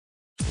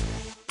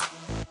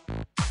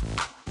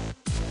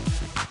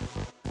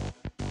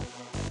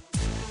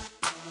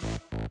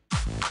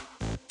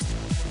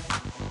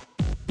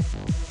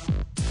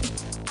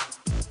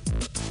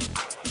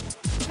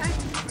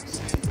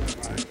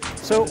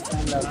So,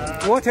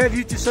 what have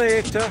you to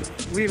say, Hector?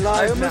 We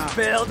live now. I almost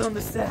bailed on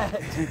the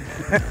set.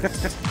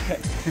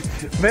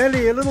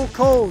 Melly, a little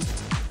cold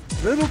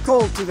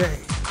today.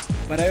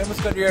 But I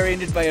almost got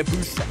rear-ended by a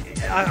booster.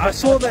 I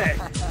saw that.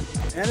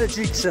 And a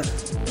jigsaw.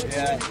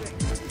 Yeah.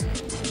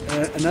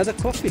 Another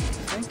coffee.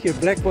 Thank you.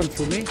 Black one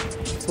for me.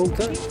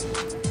 Filter.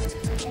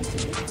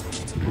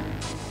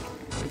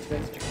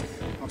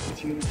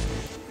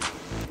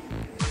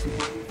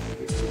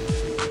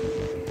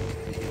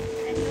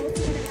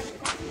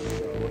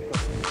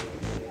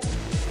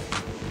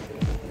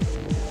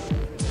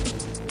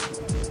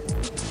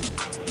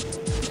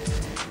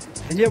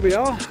 And here we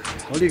are,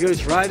 Holy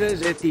Ghost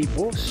Riders at the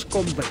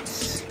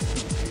Boskombuis.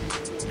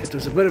 It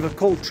was a bit of a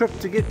cold trip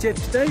to get here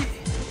today,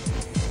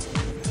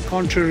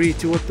 contrary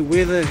to what the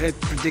weather had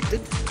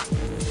predicted.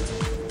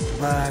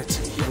 But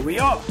here we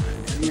are,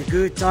 having a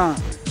good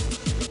time.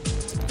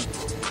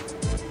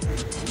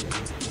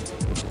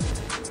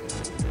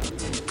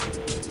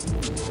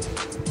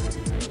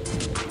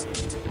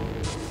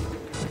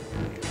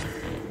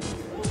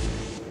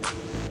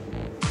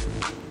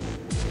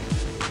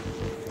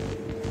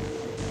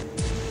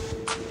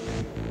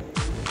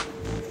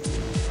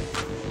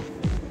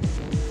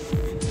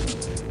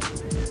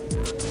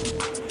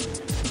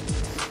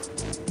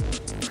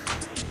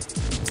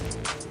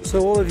 So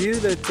all of you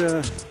that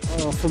are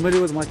familiar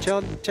with my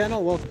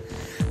channel, well,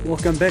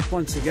 welcome back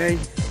once again.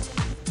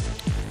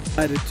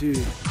 I decided to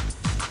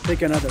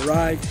take another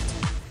ride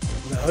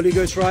with the Holy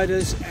Ghost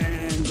Riders,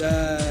 and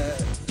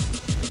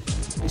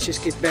let's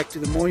just get back to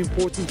the more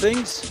important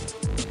things.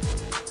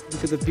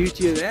 Look at the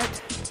beauty of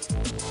that.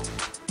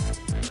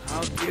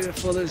 How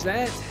beautiful is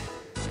that?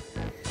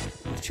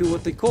 Not sure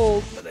what they're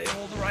called, but they're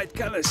all the right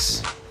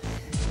colors.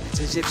 It's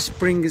as if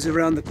spring is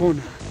around the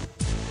corner.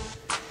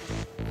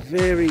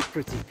 Very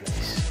pretty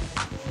place.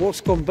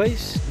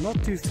 Boskombuis,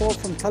 not too far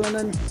from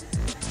Cullinan,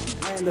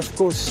 and of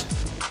course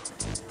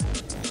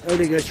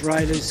Holy Ghost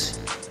Riders,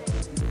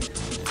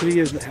 3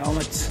 of the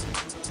helmets,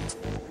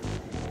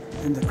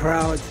 and the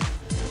crowd,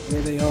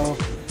 there they are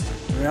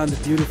around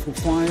the beautiful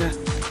fire.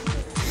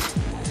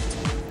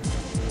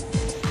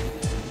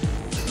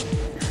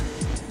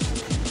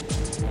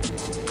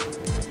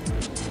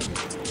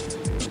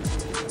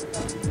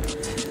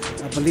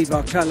 I believe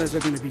our colors are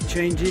going to be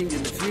changing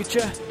in the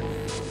future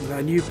with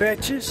our new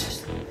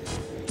patches,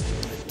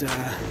 but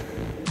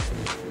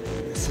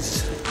this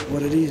is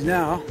what it is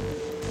now.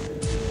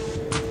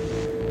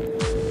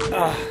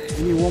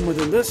 Any warmer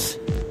than this,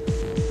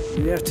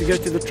 you have to go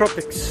to the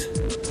tropics.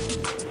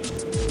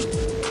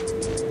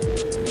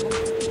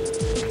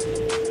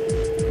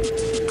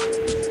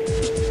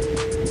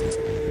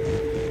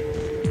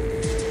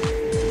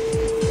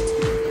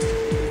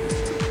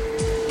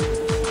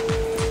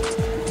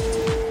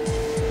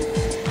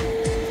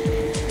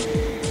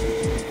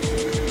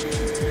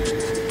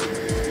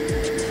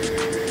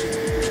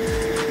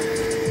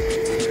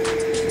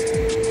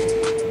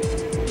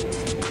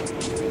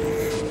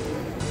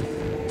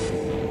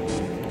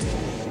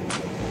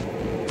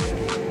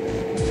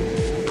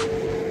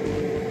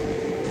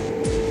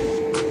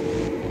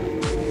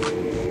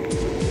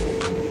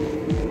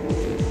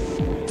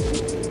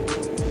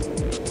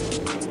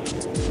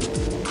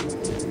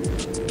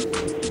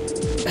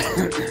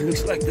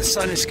 Looks like the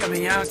sun is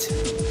coming out.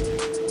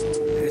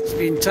 It's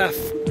been tough,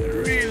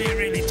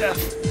 really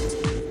tough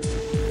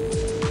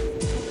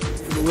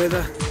for the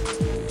weather.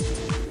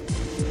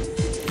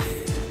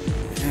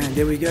 And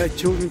there we go,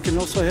 children can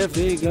also have,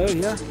 there you go,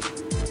 yeah.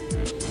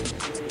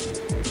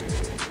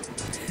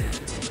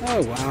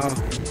 Oh wow,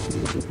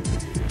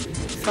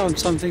 found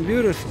something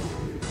beautiful.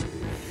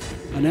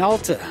 An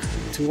altar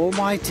to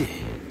Almighty.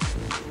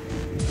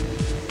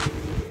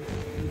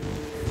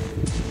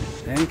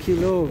 Thank you,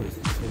 Lord,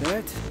 for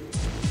that.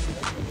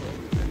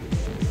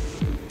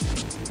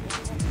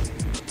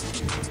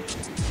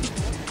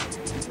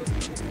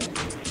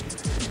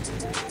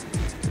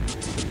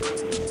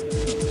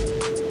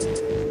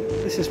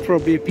 This is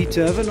probably a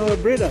pizza oven or a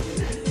bread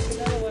oven.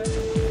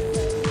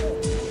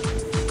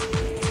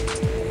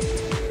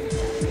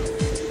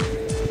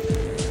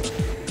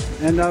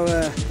 And now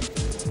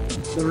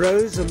the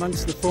rose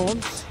amongst the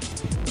thorns.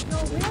 No,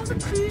 we are the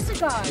cruiser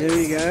guys. There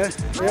we go.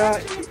 I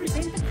actually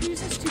represent the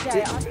cruisers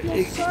today. I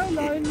feel so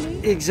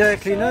lonely.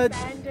 Exactly. So No,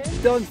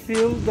 abandoned. don't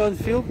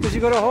feel, because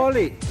you got a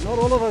Harley. Not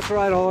all of us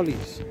ride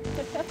Harleys.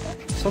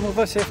 Some of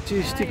us have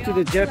to stick to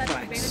the jet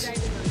bikes.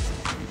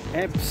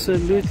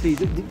 Absolutely.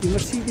 You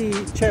must see the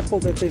chapel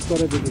that they've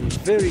got over there.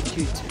 Very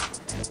cute.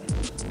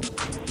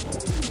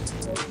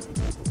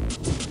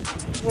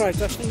 Right,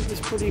 I think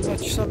this pretty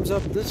much sums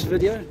up this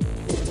video. I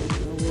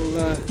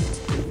will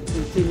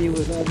continue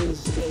with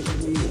others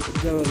as we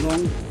go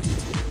along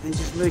and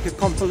just make a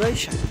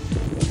compilation.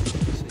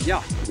 So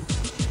yeah,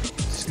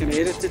 just going to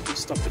edit it and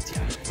stop it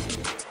here.